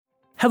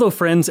Hello,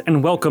 friends,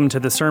 and welcome to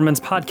the Sermons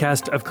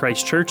podcast of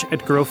Christ Church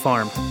at Grove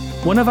Farm.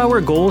 One of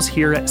our goals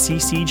here at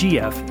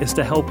CCGF is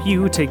to help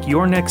you take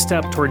your next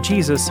step toward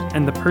Jesus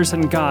and the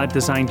person God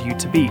designed you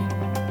to be.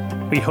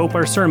 We hope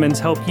our sermons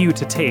help you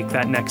to take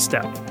that next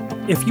step.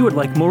 If you would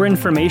like more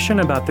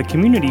information about the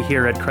community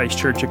here at Christ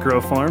Church at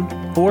Grove Farm,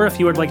 or if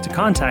you would like to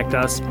contact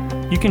us,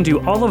 you can do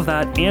all of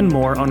that and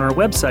more on our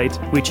website,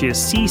 which is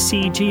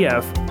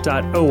ccgf.org.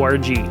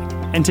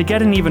 And to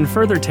get an even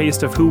further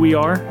taste of who we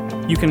are,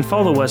 you can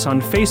follow us on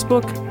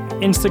Facebook,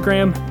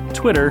 Instagram,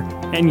 Twitter,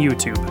 and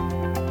YouTube.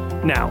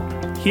 Now,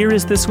 here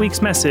is this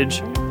week's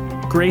message.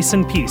 Grace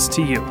and peace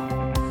to you.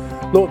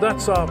 Lord,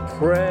 that's our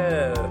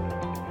prayer.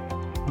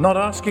 Not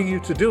asking you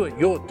to do it,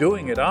 you're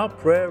doing it. Our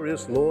prayer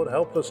is, Lord,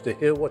 help us to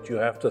hear what you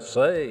have to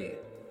say.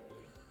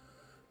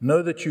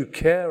 Know that you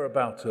care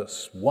about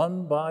us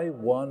one by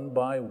one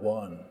by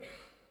one.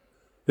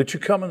 That you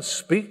come and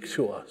speak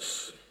to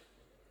us.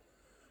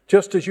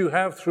 Just as you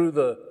have through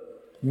the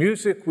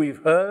music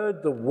we've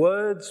heard, the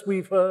words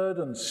we've heard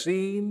and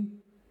seen,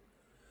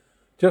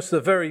 just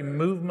the very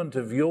movement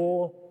of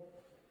your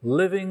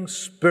living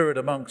Spirit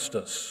amongst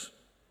us.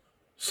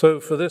 So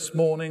for this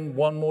morning,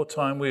 one more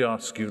time we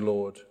ask you,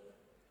 Lord,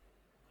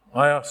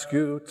 I ask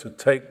you to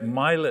take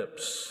my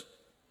lips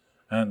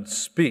and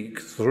speak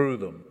through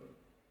them.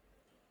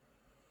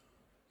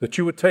 That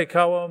you would take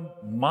our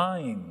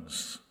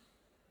minds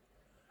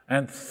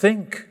and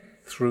think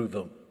through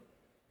them.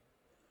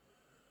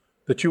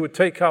 That you would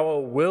take our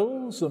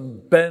wills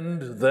and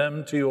bend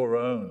them to your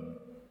own.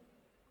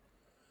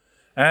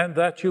 And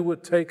that you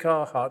would take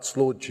our hearts,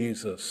 Lord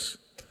Jesus,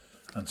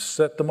 and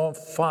set them on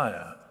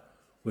fire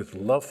with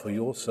love for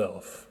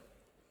yourself.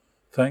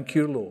 Thank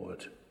you,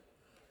 Lord.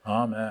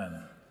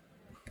 Amen.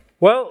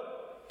 Well,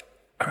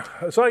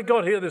 as I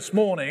got here this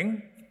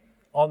morning,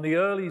 on the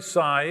early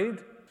side,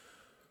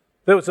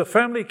 there was a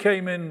family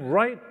came in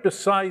right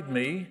beside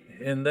me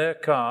in their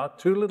car,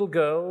 two little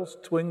girls,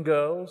 twin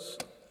girls.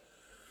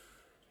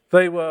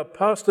 They were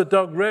Pastor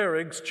Doug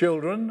Rarig's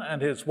children,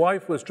 and his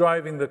wife was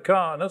driving the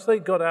car. And as they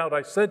got out,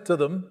 I said to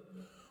them,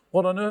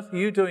 "What on earth are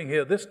you doing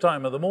here this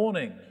time of the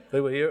morning?"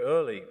 They were here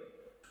early.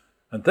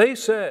 And they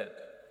said,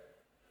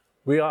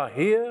 "We are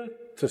here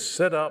to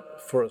set up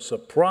for a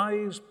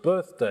surprise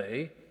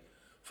birthday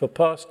for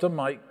Pastor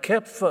Mike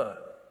Kepfer,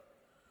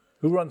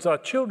 who runs our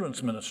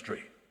children's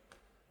ministry.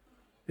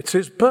 It's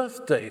his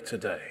birthday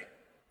today."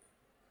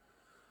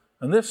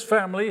 And this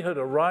family had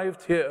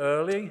arrived here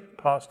early,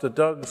 Pastor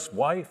Doug's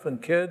wife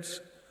and kids,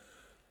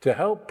 to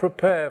help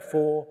prepare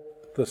for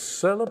the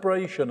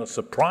celebration, a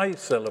surprise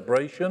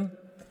celebration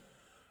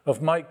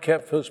of Mike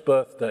Kepfer's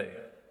birthday.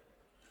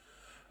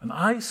 And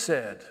I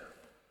said,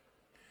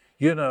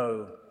 you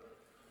know,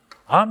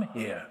 I'm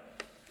here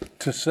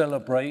to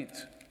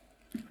celebrate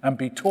and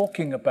be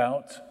talking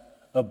about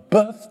a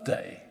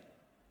birthday,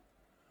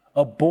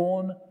 a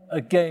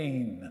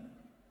born-again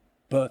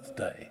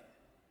birthday.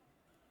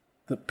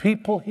 The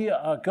people here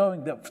are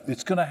going,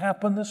 it's going to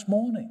happen this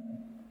morning.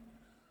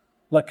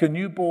 Like a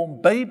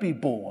newborn baby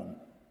born.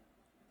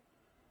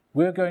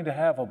 We're going to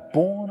have a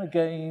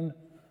born-again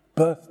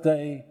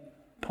birthday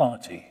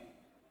party.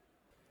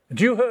 And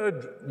you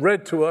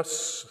read to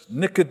us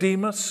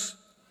Nicodemus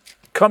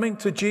coming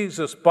to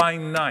Jesus by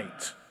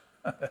night.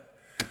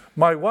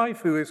 My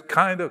wife, who is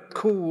kind of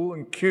cool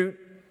and cute,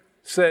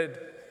 said,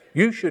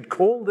 "You should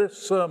call this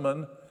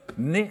sermon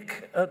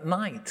Nick at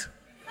Night."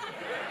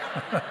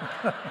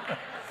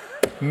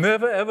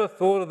 Never ever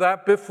thought of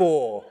that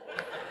before.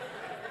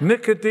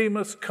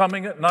 Nicodemus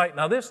coming at night.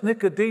 Now this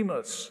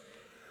Nicodemus,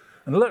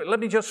 and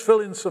let me just fill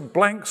in some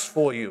blanks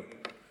for you.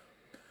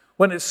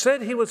 When it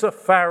said he was a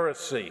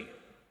Pharisee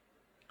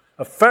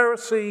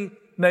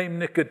named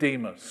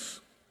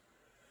Nicodemus,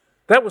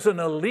 that was an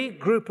elite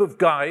group of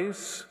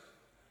guys,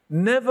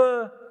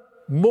 never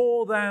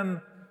more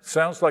than,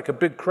 sounds like a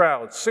big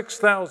crowd,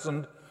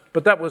 6,000,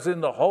 but that was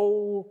in the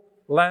whole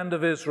land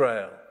of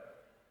Israel.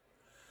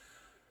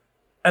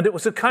 And it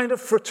was a kind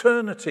of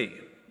fraternity,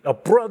 a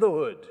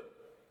brotherhood.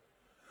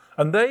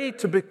 And they,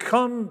 to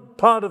become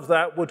part of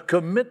that, would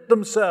commit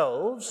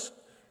themselves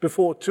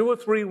before 2 or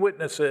 3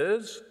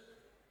 witnesses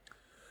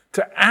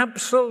to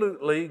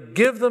absolutely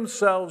give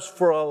themselves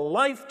for a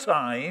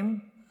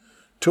lifetime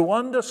to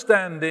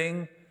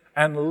understanding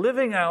and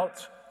living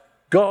out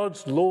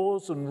God's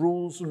laws and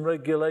rules and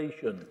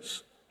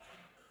regulations.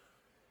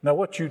 Now,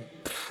 what you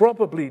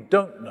probably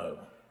don't know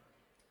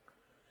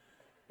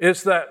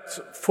is that,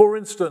 for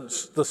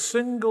instance, the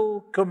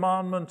single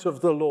commandment of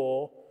the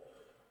law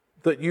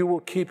that you will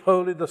keep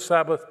holy the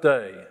Sabbath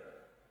day,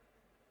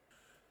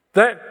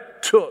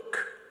 that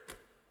took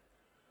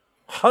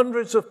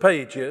hundreds of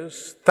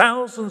pages,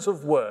 thousands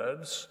of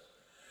words,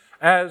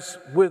 as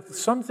with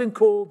something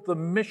called the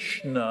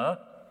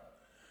Mishnah,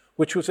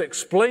 which was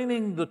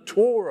explaining the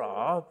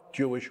Torah,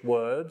 Jewish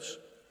words,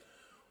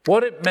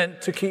 what it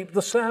meant to keep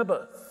the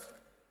Sabbath.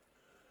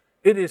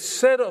 It is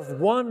said of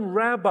one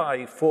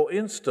rabbi, for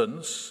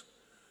instance,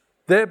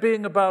 there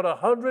being about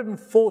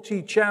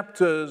 140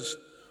 chapters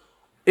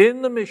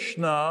in the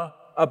Mishnah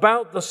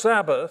about the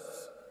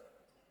Sabbath,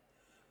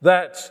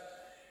 that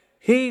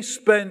he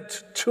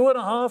spent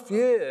 2.5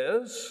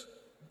 years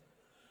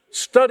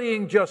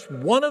studying just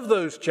one of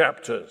those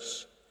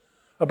chapters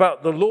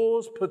about the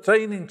laws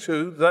pertaining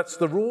to, that's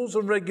the rules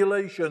and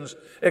regulations,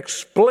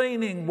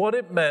 explaining what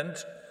it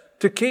meant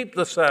to keep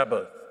the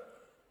Sabbath,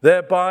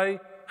 thereby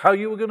how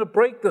you were going to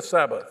break the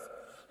Sabbath.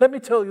 Let me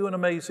tell you an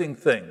amazing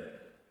thing.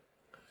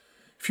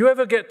 If you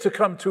ever get to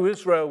come to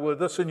Israel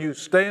with us and you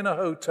stay in a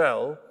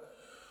hotel,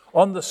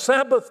 on the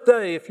Sabbath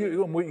day, if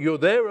you're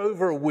there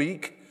over a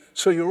week,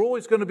 so you're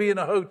always going to be in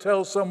a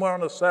hotel somewhere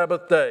on a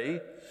Sabbath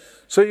day.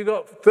 So you've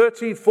got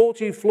 30,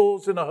 40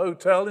 floors in a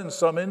hotel in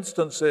some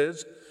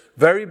instances,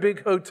 very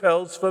big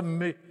hotels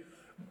for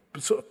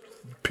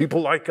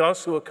people like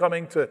us who are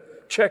coming to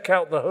check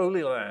out the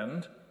Holy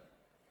Land.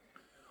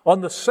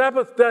 On the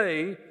Sabbath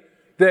day,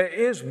 there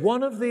is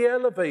one of the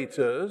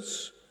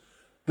elevators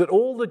that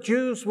all the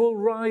Jews will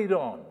ride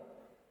on,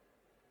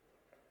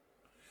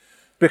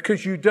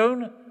 because you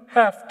don't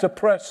have to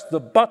press the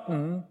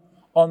button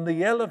on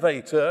the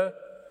elevator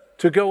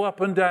to go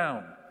up and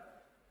down.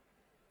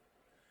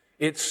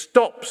 It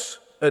stops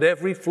at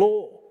every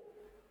floor.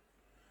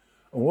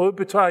 And woe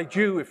betide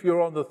you if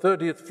you're on the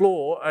 30th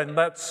floor and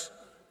that's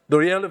the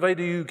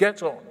elevator you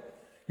get on.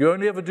 You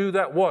only ever do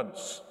that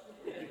once.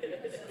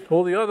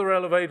 All the other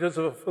elevators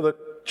are for the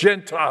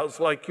Gentiles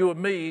like you and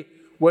me,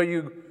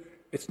 where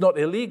it's not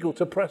illegal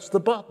to press the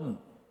button.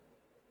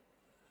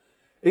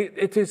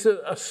 It is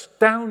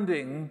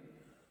astounding,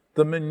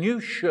 the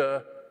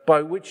minutiae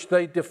by which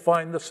they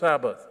define the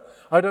Sabbath.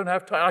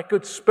 I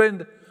could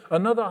spend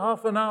another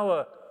half an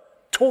hour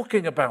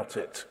talking about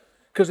it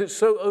because it's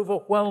so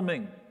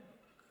overwhelming.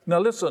 Now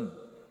listen,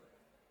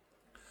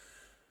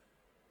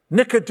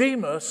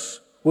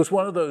 Nicodemus was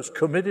one of those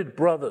committed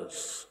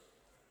brothers,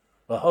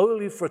 a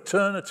holy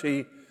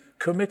fraternity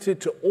committed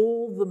to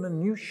all the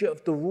minutiae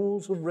of the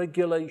rules and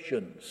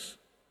regulations.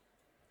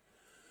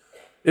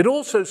 It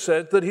also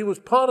said that he was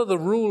part of the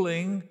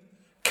ruling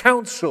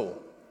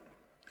council,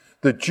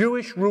 the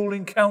Jewish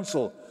ruling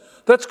council.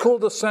 That's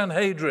called the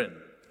Sanhedrin.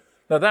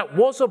 Now that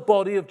was a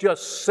body of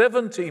just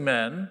 70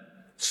 men,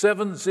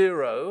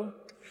 70,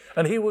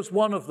 and he was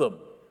one of them.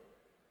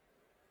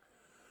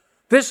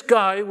 This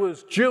guy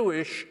was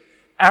Jewish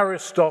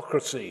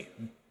aristocracy.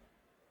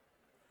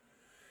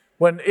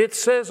 When it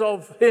says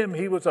of him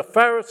he was a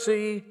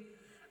Pharisee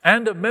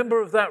and a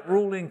member of that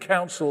ruling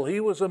council, he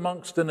was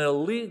amongst an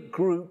elite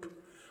group,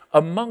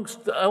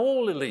 amongst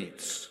all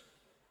elites.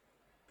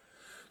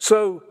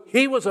 So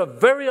he was a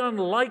very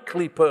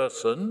unlikely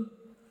person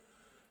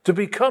to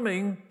be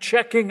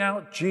checking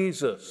out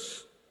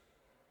Jesus.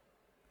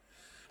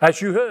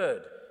 As you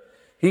heard,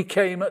 he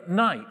came at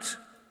night.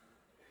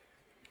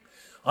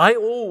 I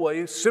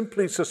always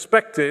simply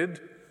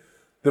suspected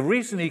the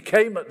reason he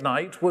came at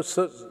night was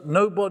that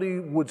nobody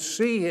would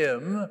see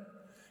him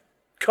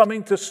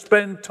coming to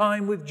spend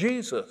time with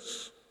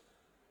Jesus,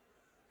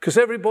 because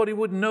everybody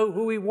would know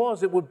who he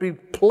was. It would be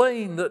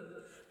plain that,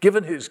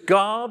 given his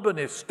garb and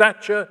his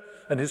stature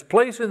and his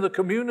place in the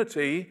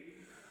community,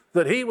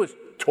 that he was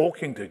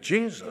talking to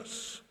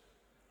Jesus.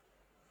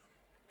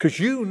 Because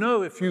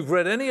if you've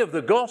read any of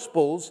the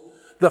Gospels,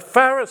 the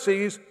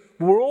Pharisees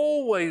were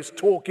always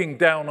talking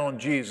down on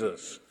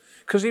Jesus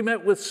because he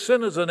met with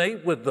sinners and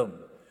ate with them.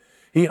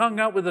 He hung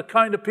out with the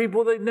kind of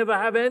people they'd never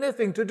have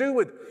anything to do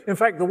with. In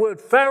fact, the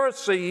word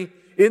Pharisee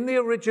in the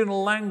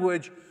original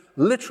language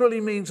literally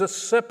means a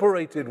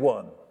separated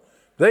one.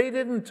 They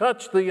didn't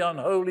touch the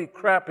unholy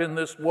crap in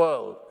this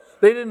world.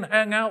 They didn't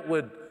hang out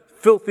with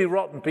filthy,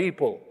 rotten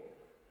people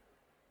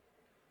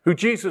who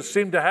Jesus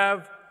seemed to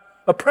have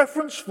a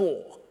preference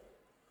for.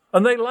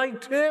 And they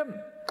liked him.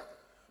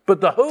 But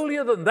the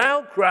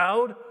holier-than-thou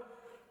crowd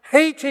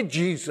hated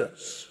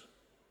Jesus.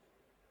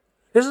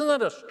 Isn't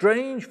that a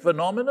strange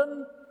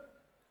phenomenon?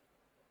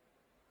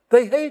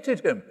 They hated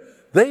him.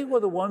 They were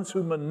the ones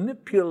who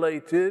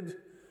manipulated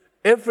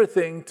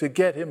everything to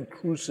get him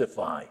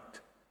crucified.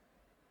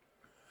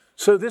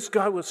 So this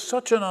guy was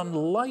such an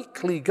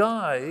unlikely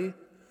guy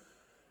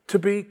to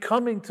be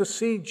coming to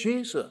see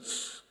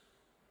Jesus.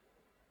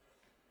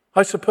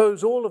 I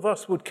suppose all of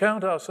us would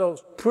count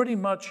ourselves pretty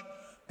much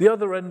the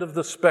other end of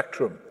the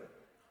spectrum.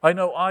 I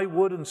know I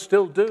would and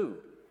still do.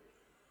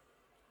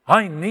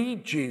 I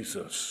need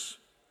Jesus.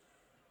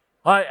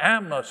 I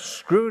am a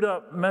screwed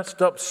up,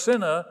 messed up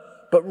sinner,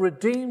 but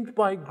redeemed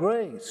by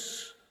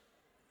grace.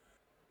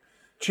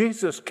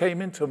 Jesus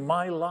came into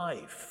my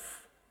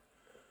life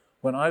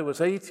when I was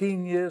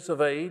 18 years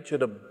of age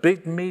at a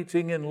big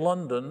meeting in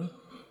London,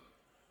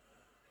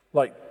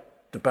 like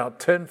about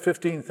 10,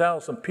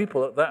 15,000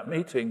 people at that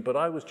meeting, but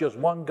I was just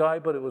one guy,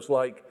 but it was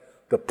like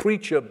the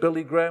preacher,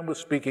 Billy Graham, was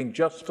speaking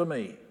just for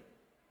me.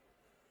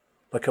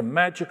 Like a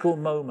magical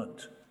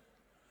moment.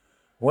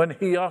 When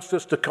he asked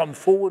us to come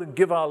forward and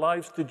give our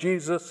lives to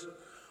Jesus,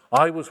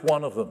 I was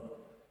one of them.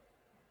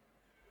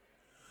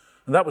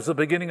 And that was the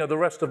beginning of the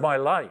rest of my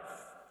life.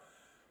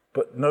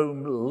 But no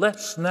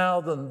less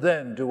now than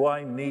then do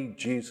I need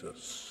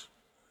Jesus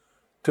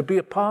to be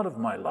a part of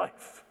my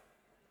life,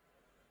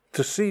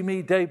 to see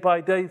me day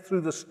by day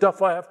through the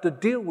stuff I have to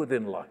deal with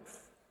in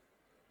life.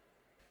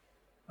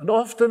 And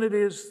often it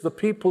is the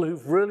people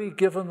who've really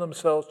given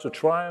themselves to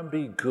try and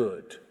be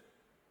good.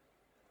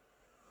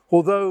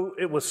 Although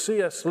it was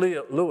C.S.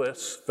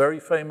 Lewis, very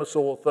famous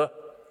author,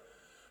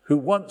 who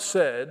once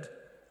said,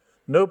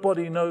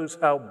 nobody knows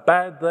how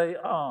bad they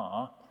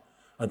are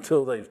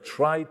until they've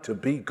tried to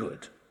be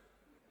good.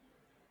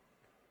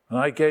 And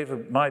I gave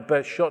it my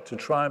best shot to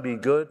try and be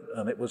good,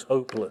 and it was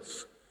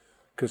hopeless,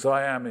 because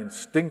I am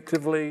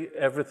instinctively,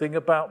 everything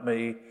about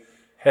me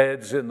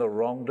heads in the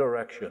wrong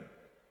direction.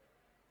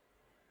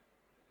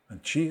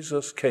 And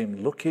Jesus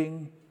came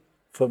looking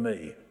for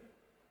me.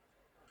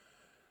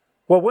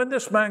 Well, when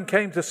this man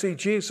came to see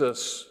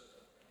Jesus,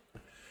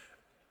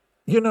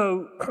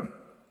 you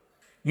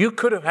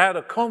could have had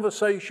a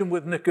conversation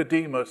with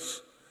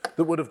Nicodemus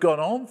that would have gone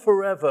on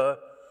forever,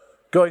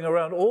 going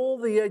around all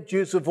the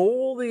edges of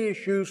all the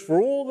issues for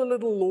all the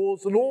little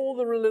laws and all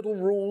the little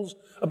rules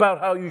about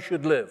how you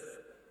should live.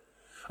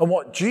 And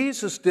what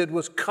Jesus did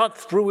was cut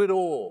through it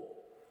all.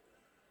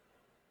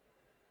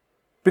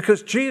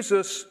 Because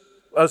Jesus,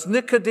 as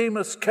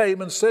Nicodemus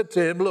came and said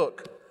to him,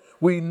 look,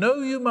 we know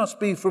you must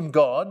be from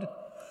God,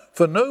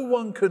 for no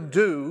one can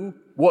do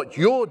what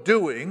you're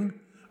doing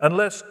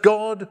unless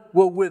God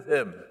were with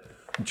him.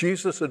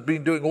 Jesus had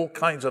been doing all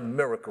kinds of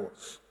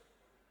miracles.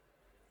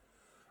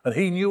 And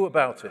he knew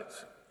about it.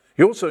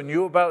 He also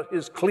knew about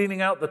his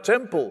cleaning out the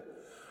temple.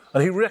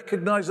 And he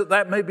recognized that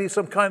that may be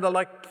some kind of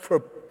like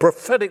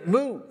prophetic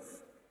move.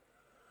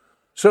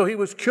 So he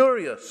was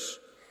curious.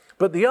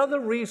 But the other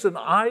reason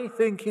I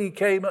think he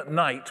came at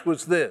night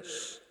was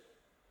this.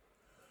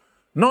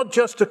 Not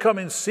just to come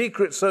in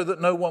secret so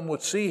that no one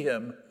would see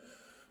him,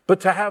 but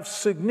to have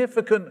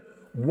significant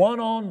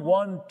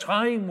one-on-one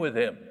time with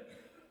him.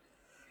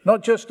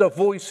 Not just a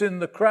voice in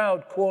the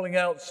crowd calling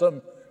out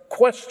some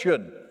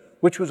question,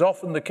 which was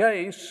often the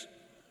case,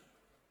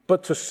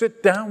 but to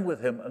sit down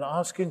with him and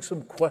asking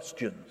some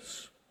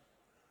questions.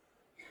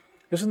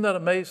 Isn't that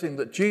amazing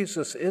that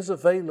Jesus is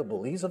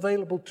available? He's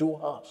available to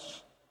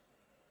us.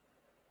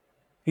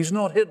 He's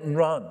not hit and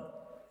run.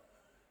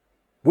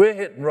 We're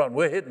hit and run,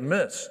 we're hit and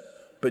miss.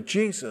 But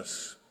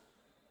Jesus,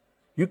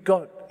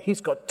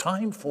 he's got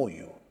time for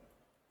you.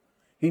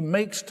 He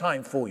makes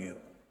time for you.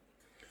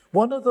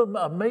 One of the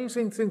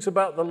amazing things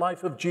about the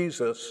life of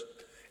Jesus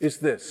is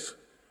this.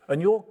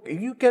 And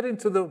you get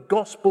into the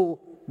gospel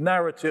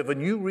narrative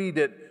and you read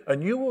it,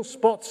 and you will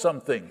spot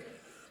something.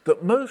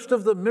 That most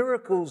of the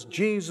miracles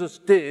Jesus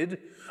did,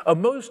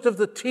 and most of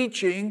the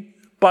teaching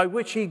by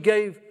which he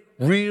gave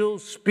real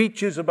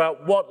speeches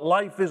about what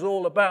life is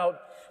all about,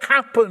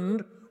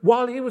 happened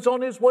while he was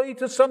on his way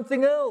to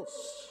something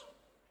else.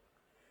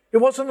 It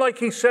wasn't like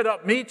he set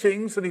up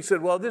meetings and he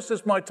said, well, this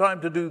is my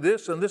time to do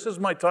this and this is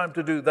my time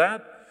to do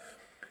that.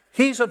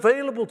 He's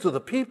available to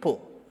the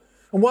people.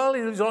 And while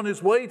he was on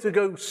his way to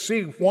go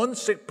see one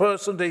sick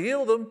person to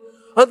heal them,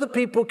 other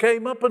people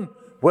came up and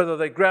whether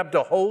they grabbed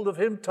a hold of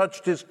him,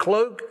 touched his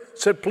cloak,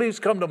 said, please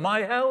come to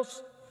my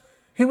house.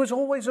 He was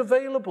always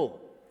available.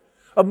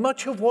 And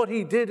much of what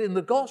he did in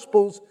the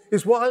Gospels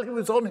is while he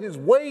was on his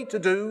way to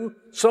do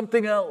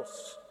something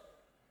else.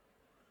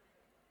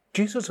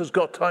 Jesus has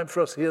got time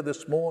for us here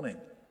this morning.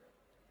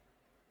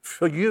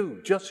 For you,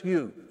 just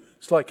you.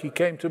 It's like he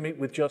came to meet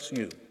with just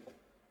you.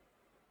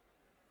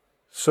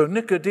 So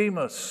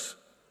Nicodemus,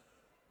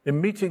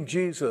 in meeting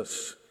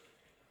Jesus,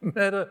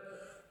 met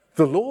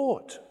the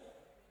Lord,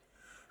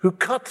 who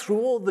cut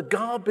through all the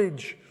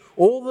garbage,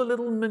 all the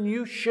little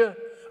minutiae,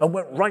 and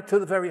went right to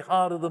the very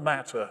heart of the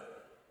matter.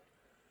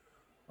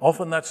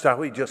 Often that's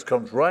how he just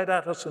comes right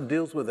at us and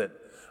deals with it.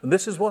 And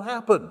this is what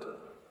happened.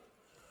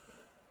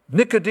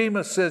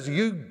 Nicodemus says,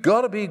 you've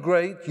got to be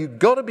great, you've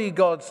got to be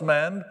God's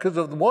man because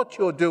of what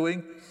you're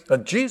doing.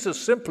 And Jesus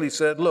simply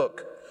said,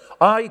 look,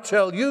 I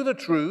tell you the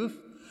truth,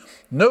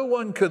 no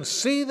one can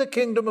see the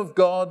kingdom of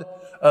God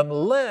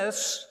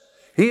unless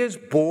he is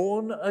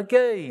born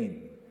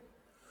again.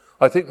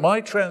 I think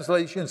my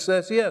translation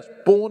says, yes,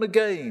 born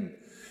again.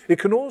 It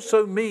can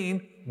also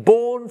mean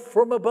born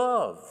from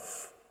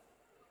above.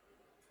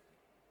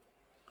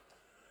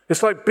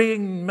 It's like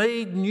being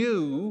made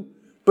new,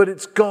 but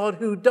it's God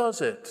who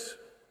does it.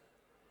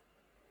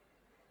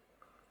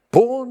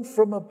 Born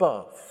from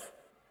above.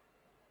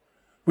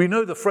 We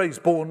know the phrase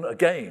born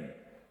again.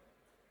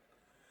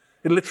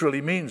 It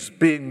literally means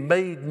being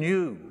made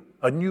new,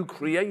 a new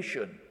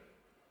creation,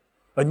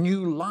 a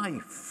new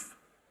life.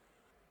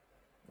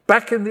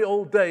 Back in the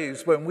old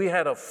days when we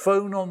had a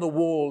phone on the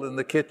wall in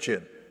the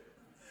kitchen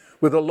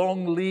with a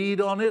long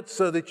lead on it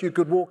so that you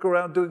could walk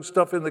around doing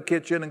stuff in the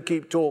kitchen and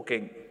keep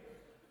talking.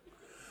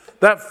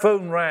 That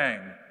phone rang.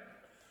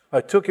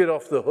 I took it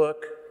off the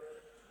hook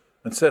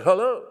and said,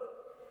 hello,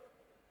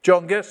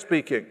 John Guest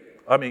speaking.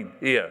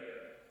 Here.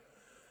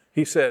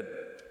 He said,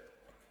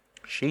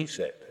 she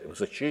said, it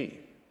was a she.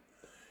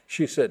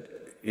 She said,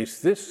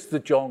 is this the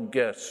John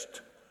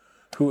Guest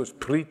who was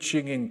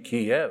preaching in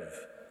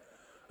Kiev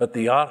at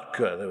the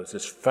Arka? There was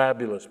this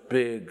fabulous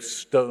big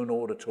stone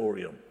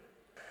auditorium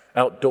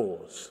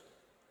outdoors.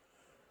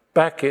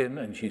 Back in,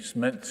 and she's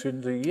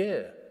mentioned the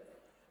year.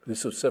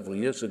 This was several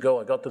years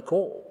ago, I got the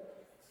call.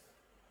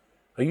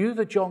 "Are you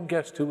the John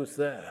Guest who was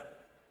there?"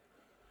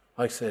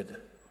 I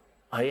said,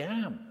 "I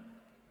am."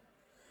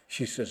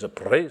 She says,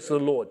 "Praise the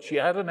Lord." She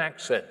had an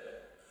accent.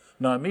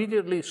 And I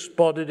immediately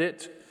spotted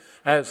it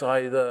as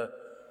either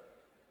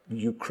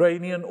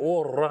Ukrainian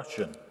or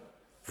Russian.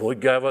 Вы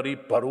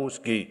говорите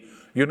по-русски.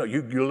 You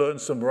learn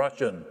some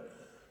Russian.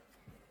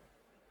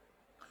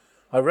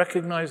 I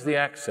recognized the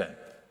accent.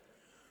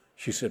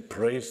 She said,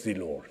 "Praise the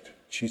Lord."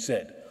 She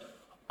said,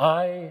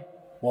 "I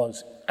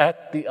was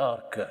at the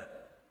Arca,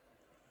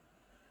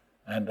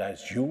 and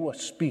as you were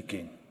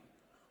speaking,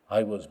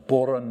 I was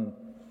born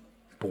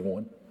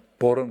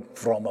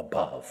from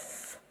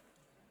above."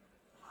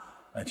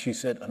 And she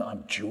said, "And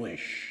I'm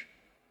Jewish."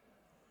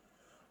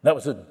 That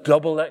was a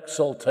double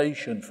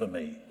exaltation for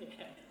me.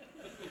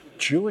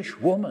 Jewish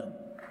woman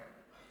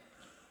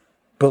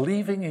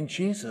believing in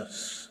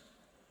Jesus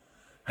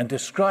and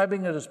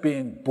describing it as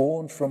being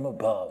born from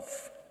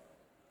above.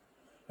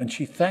 And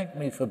she thanked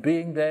me for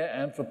being there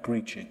and for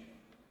preaching.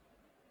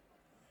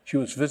 She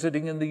was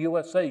visiting in the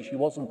USA. She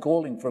wasn't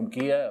calling from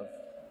Kiev.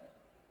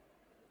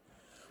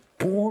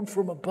 Born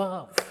from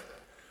above,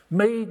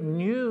 made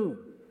new,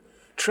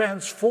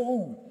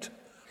 transformed.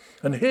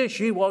 And here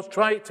she was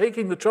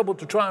taking the trouble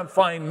to try and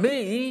find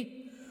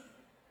me.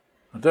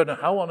 I don't know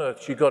how on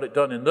earth she got it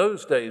done in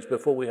those days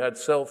before we had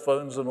cell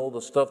phones and all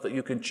the stuff that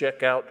you can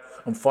check out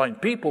and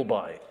find people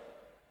by.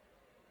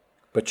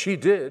 But she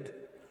did,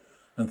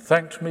 and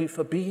thanked me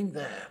for being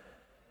there.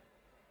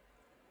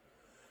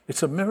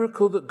 It's a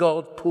miracle that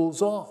God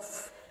pulls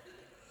off.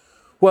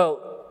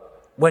 Well,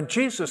 when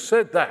Jesus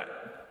said that,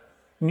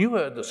 and you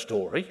heard the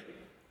story,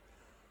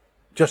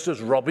 just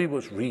as Robbie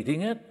was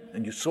reading it,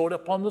 and you saw it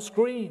up on the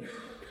screen.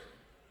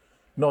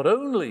 Not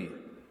only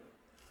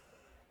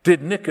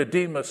did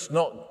Nicodemus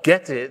not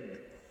get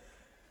it,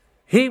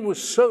 he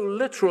was so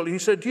literal. He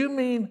said, "Do you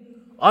mean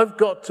I've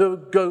got to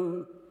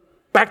go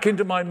back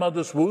into my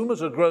mother's womb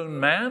as a grown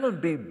man and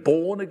be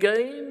born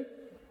again?"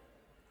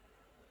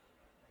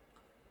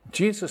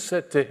 Jesus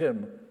said to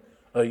him,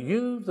 "Are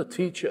you the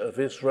teacher of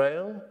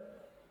Israel,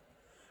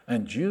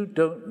 and you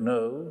don't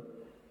know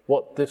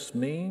what this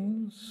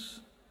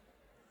means?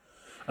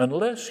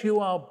 Unless you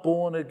are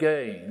born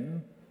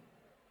again,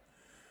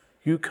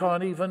 you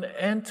can't even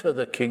enter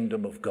the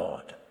kingdom of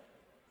God.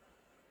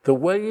 The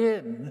way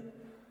in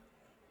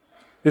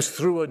is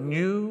through a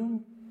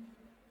new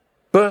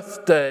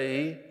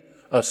birthday,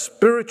 a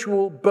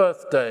spiritual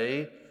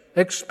birthday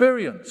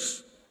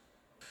experience."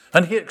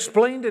 And he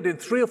explained it in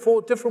 3 or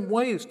 4 different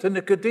ways to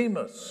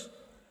Nicodemus.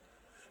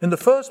 In the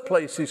first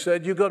place, he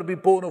said, you've got to be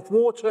born of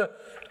water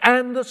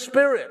and the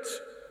Spirit.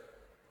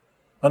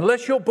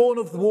 Unless you're born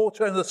of the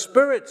water and the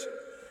Spirit,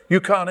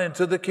 you can't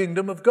enter the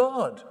kingdom of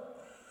God.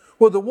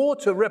 Well, the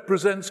water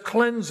represents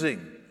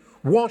cleansing,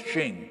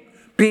 washing,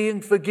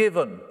 being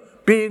forgiven,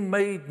 being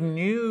made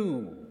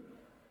new.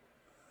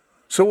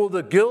 So all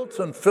the guilt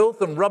and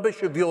filth and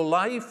rubbish of your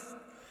life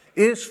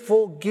is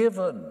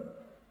forgiven.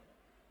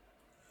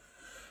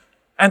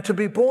 And to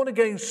be born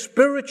again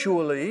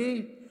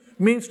spiritually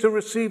means to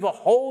receive a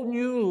whole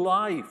new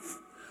life,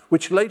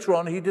 which later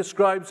on he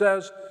describes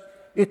as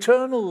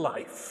eternal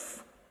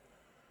life.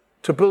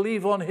 To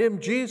believe on him,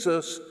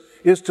 Jesus,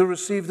 is to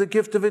receive the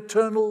gift of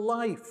eternal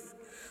life.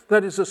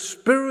 That is a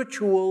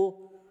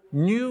spiritual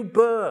new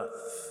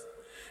birth.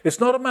 It's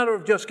not a matter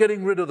of just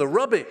getting rid of the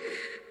rubbish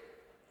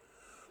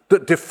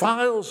that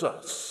defiles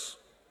us,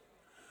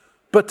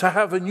 but to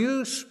have a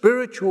new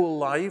spiritual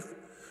life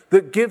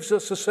that gives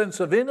us a sense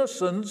of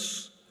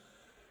innocence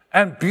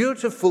and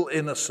beautiful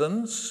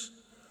innocence,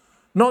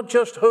 not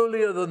just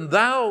holier than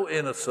thou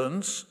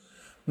innocence,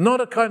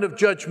 not a kind of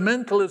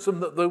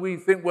judgmentalism that we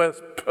think we're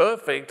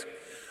perfect.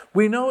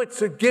 We know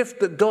it's a gift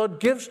that God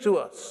gives to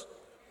us.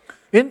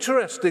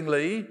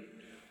 Interestingly,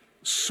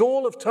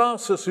 Saul of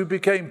Tarsus, who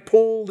became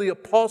Paul the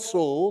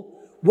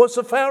Apostle, was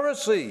a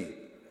Pharisee.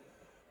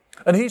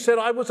 And he said,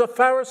 I was a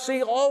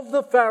Pharisee of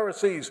the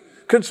Pharisees.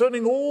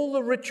 Concerning all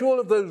the ritual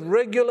of those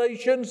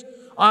regulations,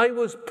 I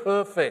was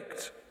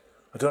perfect.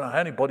 I don't know how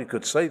anybody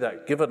could say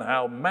that, given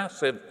how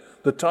massive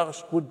the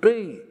task would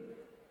be.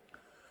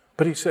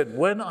 But he said,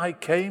 when I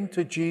came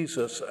to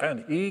Jesus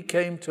and he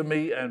came to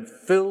me and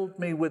filled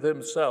me with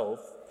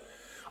himself,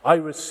 I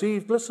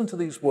received, listen to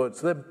these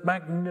words, they're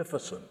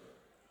magnificent.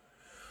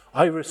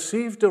 I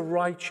received a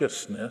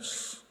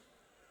righteousness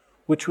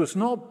which was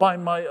not by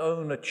my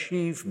own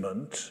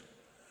achievement,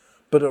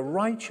 but a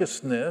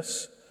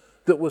righteousness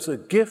that was a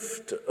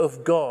gift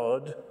of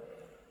God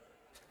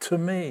to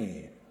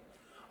me.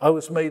 I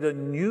was made a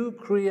new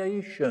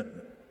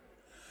creation.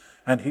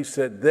 And he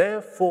said,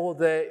 therefore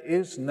there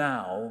is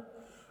now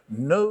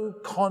no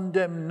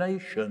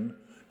condemnation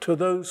to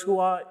those who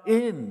are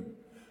in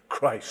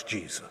Christ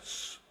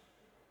Jesus.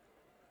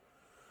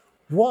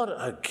 What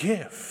a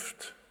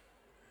gift.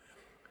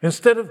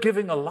 Instead of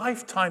giving a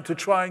lifetime to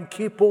try and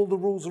keep all the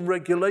rules and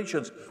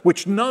regulations,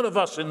 which none of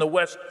us in the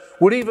West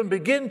would even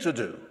begin to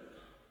do,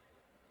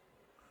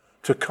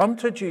 to come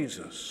to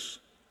Jesus,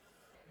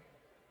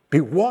 be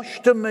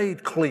washed and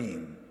made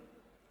clean,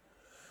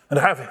 and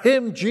have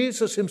him,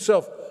 Jesus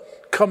himself,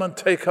 come and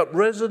take up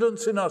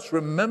residence in us.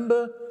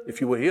 Remember,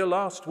 if you were here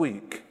last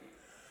week,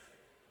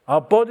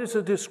 our bodies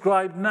are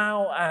described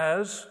now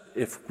as,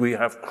 if we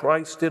have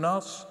Christ in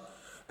us,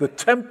 the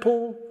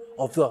temple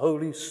of the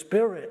Holy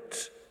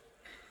Spirit.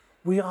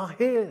 We are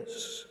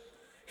his.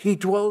 He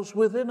dwells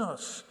within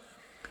us.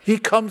 He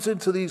comes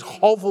into these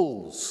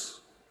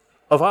hovels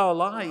of our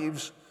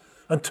lives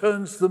and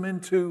turns them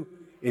into,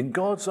 in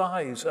God's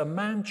eyes, a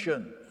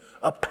mansion,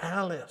 a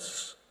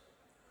palace.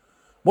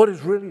 What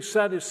is really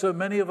sad is so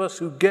many of us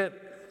who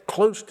get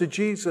close to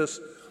Jesus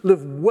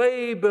live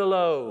way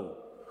below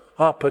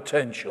our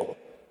potential,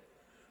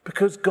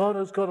 because God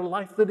has got a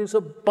life that is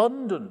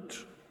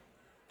abundant.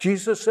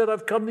 Jesus said,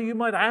 I've come that you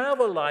might have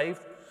a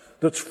life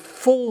that's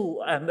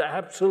full and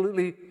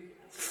absolutely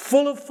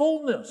full of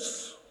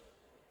fullness.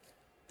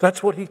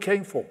 That's what he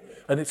came for.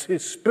 And it's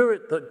his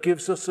Spirit that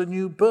gives us a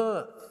new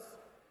birth.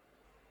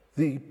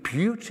 The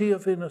beauty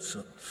of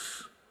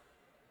innocence.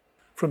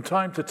 From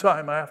time to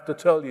time, I have to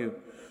tell you,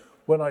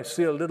 when I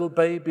see a little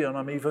baby, and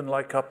I'm even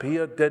like up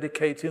here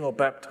dedicating or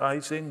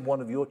baptizing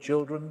one of your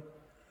children,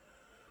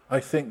 I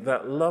think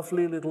that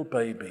lovely little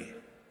baby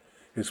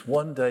is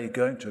one day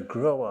going to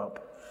grow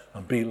up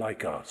and be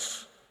like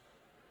us.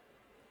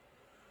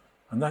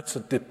 And that's a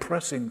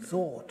depressing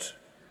thought.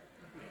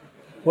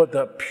 What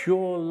that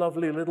pure,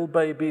 lovely little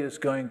baby is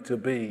going to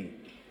be.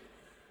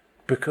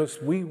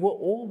 Because we were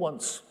all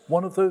once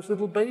one of those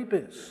little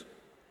babies.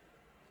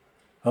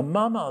 And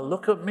Mama,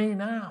 look at me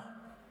now.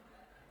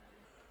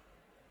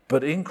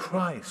 But in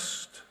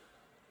Christ,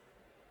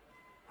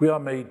 we are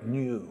made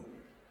new.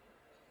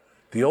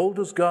 The old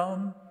has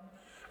gone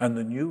and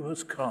the new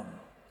has come.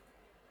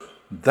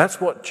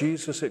 That's what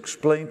Jesus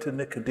explained to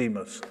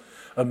Nicodemus.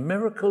 A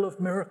miracle of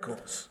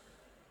miracles.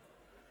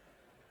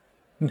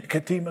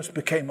 Nicodemus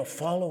became a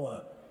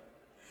follower.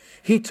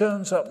 He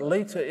turns up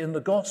later in the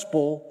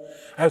gospel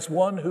as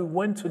one who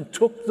went and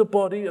took the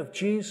body of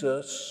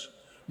Jesus,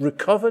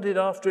 recovered it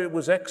after it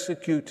was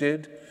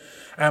executed,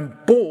 and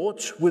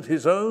bought with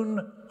his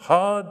own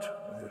hard,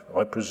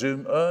 I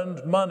presume,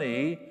 earned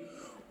money,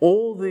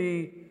 all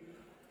the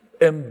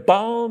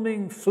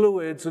embalming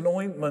fluids and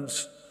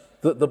ointments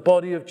that the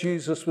body of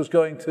Jesus was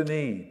going to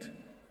need.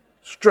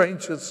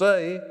 Strange to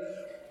say,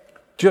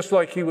 just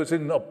like he was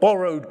in a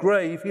borrowed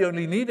grave, he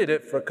only needed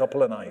it for a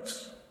couple of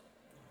nights.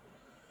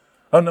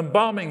 And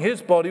embalming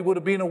his body would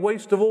have been a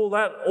waste of all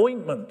that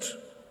ointment,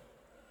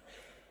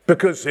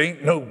 because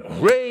ain't no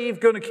grave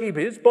going to keep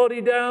his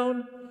body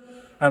down.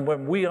 And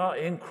when we are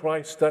in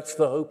Christ, that's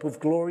the hope of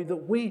glory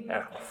that we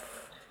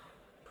have.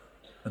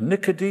 And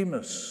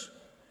Nicodemus,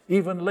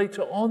 even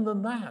later on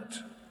than that,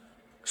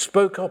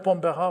 spoke up on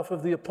behalf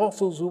of the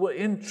apostles who were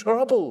in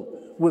trouble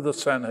with the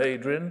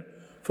Sanhedrin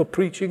for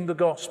preaching the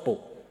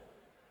gospel.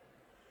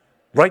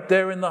 Right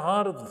there in the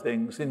heart of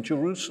things in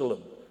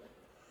Jerusalem.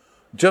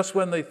 Just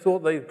when they thought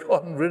they'd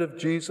gotten rid of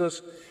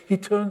Jesus, he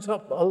turns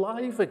up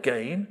alive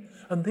again,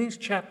 and these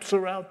chaps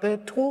are out there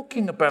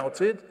talking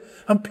about it,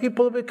 and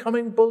people are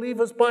becoming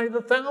believers by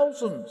the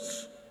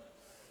thousands.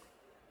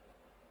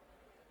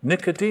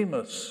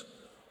 Nicodemus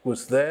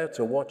was there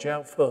to watch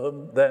out for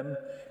them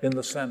in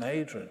the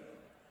Sanhedrin.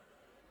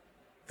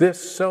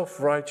 This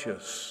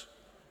self-righteous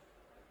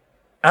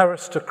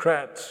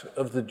aristocrat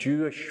of the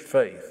Jewish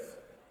faith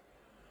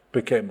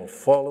became a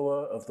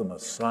follower of the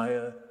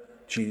Messiah,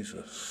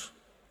 Jesus.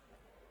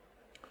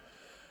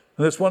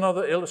 And there's one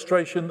other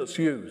illustration that's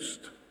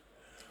used.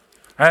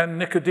 And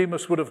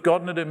Nicodemus would have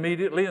gotten it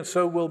immediately, and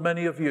so will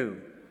many of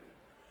you.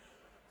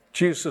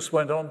 Jesus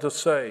went on to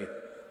say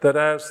that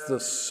as the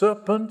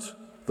serpent,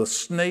 the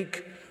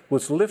snake,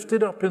 was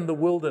lifted up in the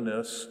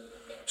wilderness,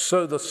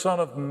 so the Son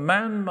of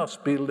Man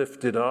must be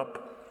lifted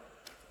up,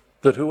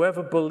 that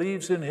whoever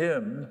believes in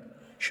him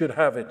should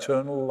have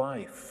eternal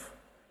life.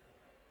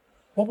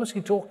 What was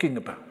he talking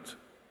about?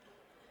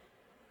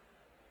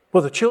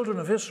 Well, the children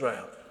of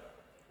Israel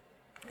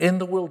in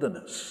the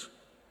wilderness,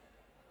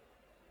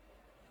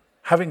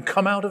 having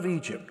come out of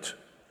Egypt.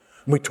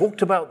 And we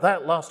talked about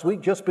that last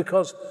week just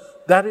because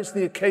that is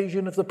the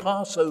occasion of the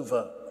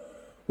Passover,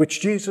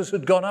 which Jesus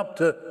had gone up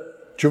to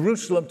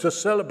Jerusalem to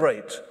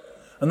celebrate.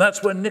 And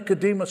that's when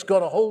Nicodemus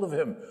got a hold of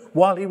him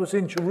while he was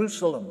in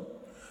Jerusalem.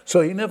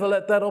 So he never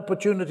let that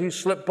opportunity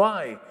slip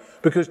by,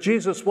 because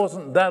Jesus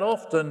wasn't that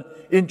often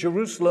in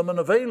Jerusalem and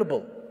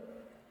available.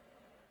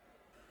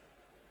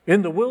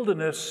 In the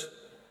wilderness,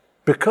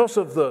 because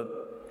of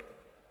the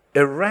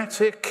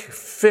erratic,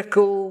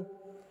 fickle,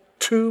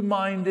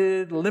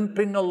 two-minded,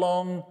 limping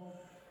along,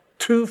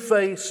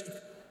 two-faced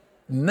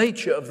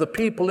nature of the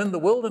people in the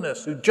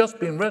wilderness who'd just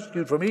been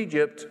rescued from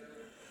Egypt,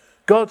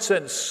 God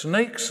sent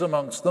snakes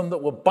amongst them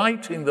that were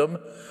biting them,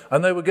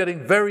 and they were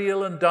getting very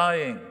ill and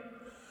dying.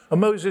 And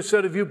Moses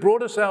said, "Have you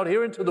brought us out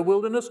here into the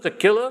wilderness to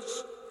kill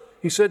us?"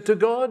 He said to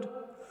God.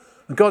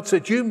 And God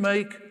said, "You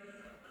make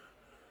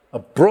a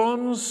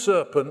bronze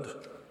serpent,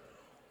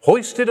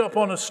 hoist it up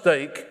on a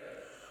stake,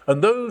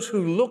 and those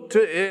who look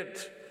to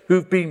it,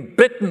 who've been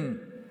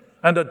bitten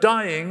and are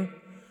dying,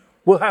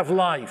 will have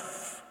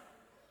life."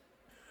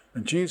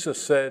 And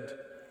Jesus said,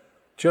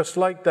 just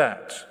like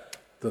that,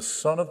 the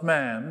Son of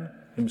Man,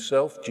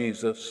 himself,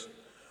 Jesus,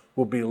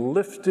 will be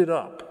lifted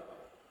up.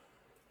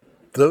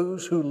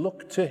 Those who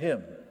look to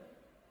him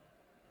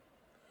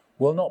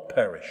will not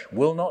perish,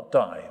 will not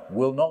die,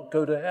 will not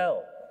go to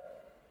hell,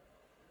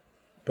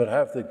 but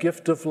have the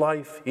gift of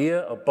life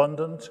here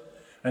abundant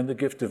and the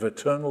gift of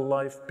eternal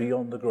life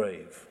beyond the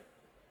grave.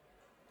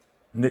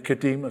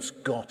 Nicodemus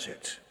got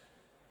it.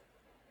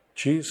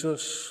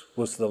 Jesus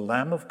was the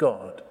Lamb of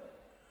God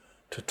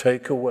to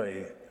take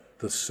away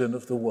the sin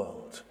of the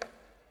world.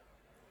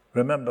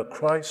 Remember,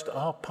 Christ,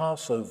 our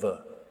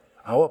Passover,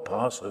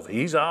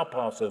 he's our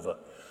Passover,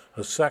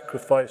 has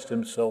sacrificed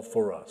himself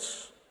for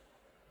us.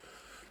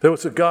 There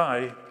was a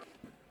guy,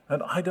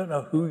 and I don't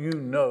know who you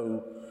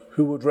know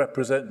who would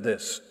represent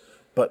this,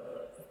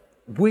 but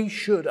we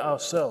should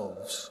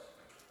ourselves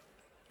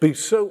be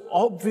so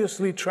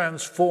obviously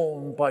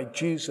transformed by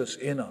Jesus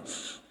in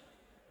us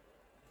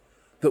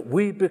that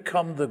we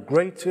become the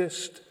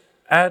greatest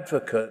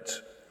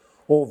advocate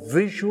or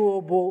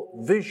visual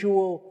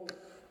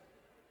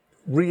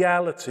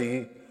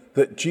reality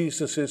that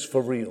Jesus is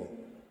for real.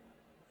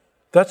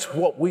 That's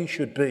what we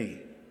should be.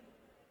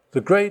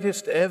 The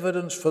greatest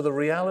evidence for the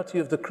reality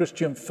of the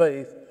Christian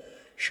faith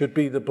should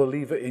be the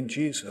believer in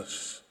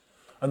Jesus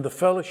and the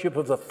fellowship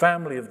of the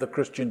family of the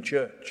Christian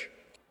church.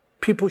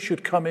 People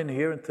should come in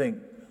here and think,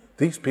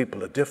 these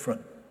people are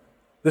different.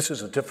 This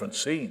is a different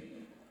scene.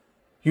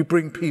 You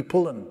bring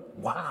people and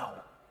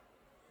wow,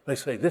 they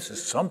say, this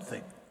is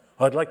something.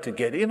 I'd like to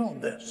get in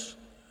on this.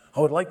 I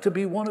would like to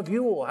be one of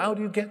you all. How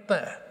do you get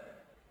there?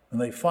 And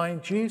they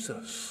find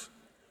Jesus,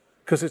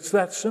 because it's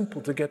that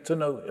simple to get to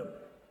know him.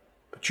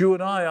 But you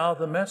and I are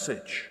the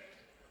message,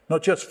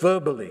 not just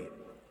verbally,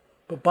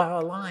 but by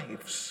our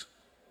lives.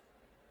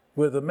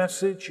 We're the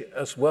message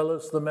as well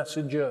as the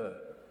messenger,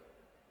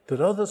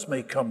 that others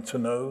may come to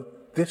know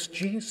this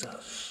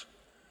Jesus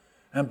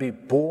and be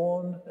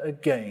born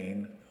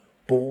again,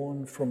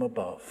 born from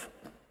above.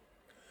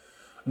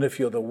 And if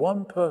you're the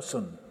one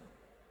person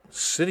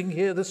sitting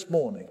here this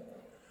morning,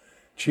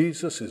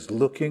 Jesus is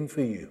looking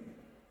for you.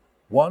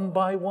 One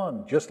by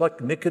one, just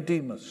like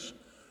Nicodemus,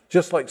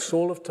 just like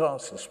Saul of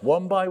Tarsus,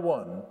 one by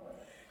one,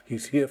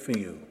 he's here for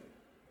you.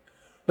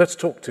 Let's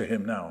talk to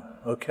him now,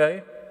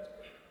 okay?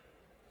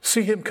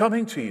 See him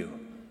coming to you.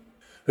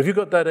 Have you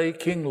got that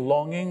aching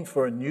longing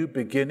for a new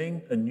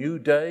beginning, a new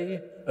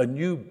day, a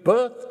new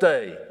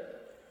birthday?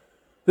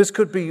 This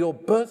could be your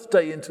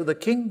birthday into the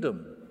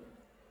kingdom.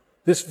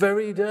 This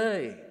very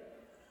day.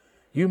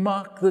 You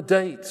mark the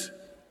date.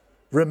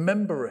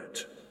 Remember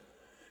it.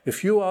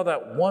 If you are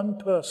that one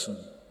person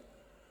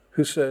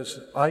who says,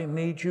 I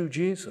need you,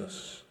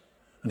 Jesus,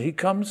 and he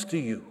comes to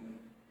you.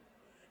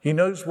 He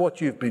knows what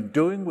you've been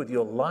doing with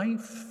your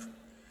life.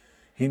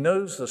 He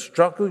knows the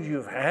struggles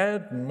you've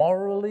had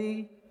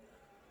morally,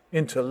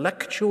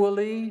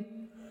 intellectually,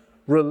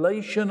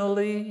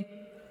 relationally.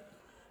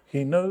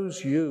 He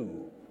knows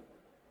you,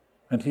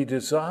 and he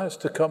desires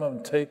to come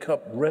and take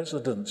up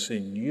residence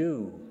in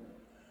you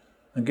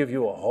and give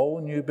you a whole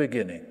new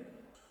beginning.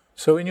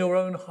 So in your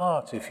own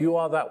heart, if you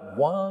are that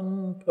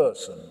one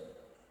person,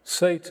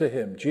 say to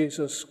him,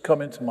 Jesus,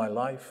 come into my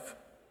life.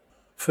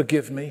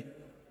 Forgive me.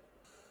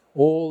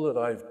 All that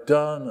I've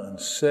done and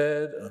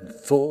said and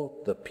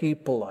thought, the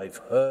people I've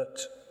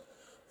hurt,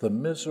 the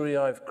misery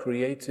I've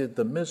created,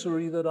 the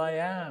misery that I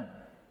am,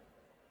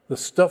 the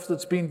stuff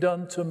that's been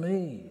done to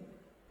me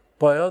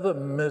by other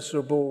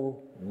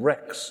miserable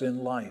wrecks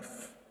in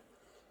life.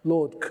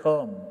 Lord,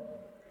 come.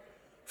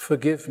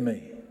 Forgive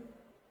me.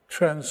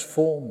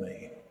 Transform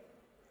me.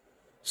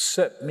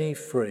 Set me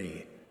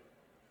free.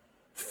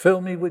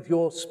 Fill me with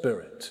your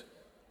Spirit.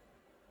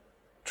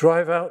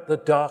 Drive out the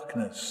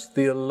darkness,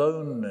 the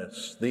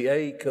aloneness, the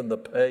ache and the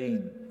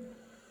pain,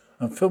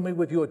 and fill me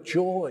with your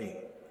joy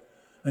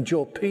and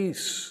your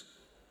peace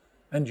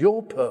and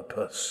your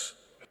purpose.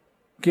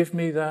 Give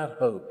me that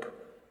hope.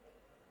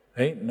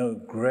 Ain't no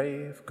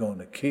grave going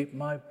to keep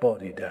my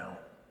body down.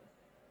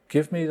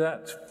 Give me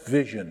that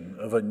vision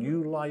of a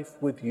new life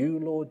with you,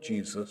 Lord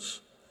Jesus,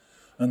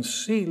 and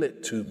seal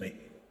it to me.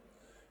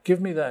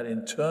 Give me that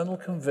internal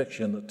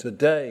conviction that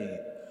today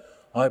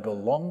I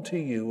belong to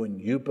you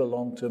and you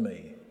belong to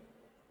me.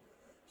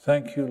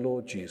 Thank you,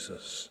 Lord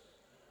Jesus.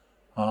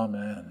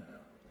 Amen.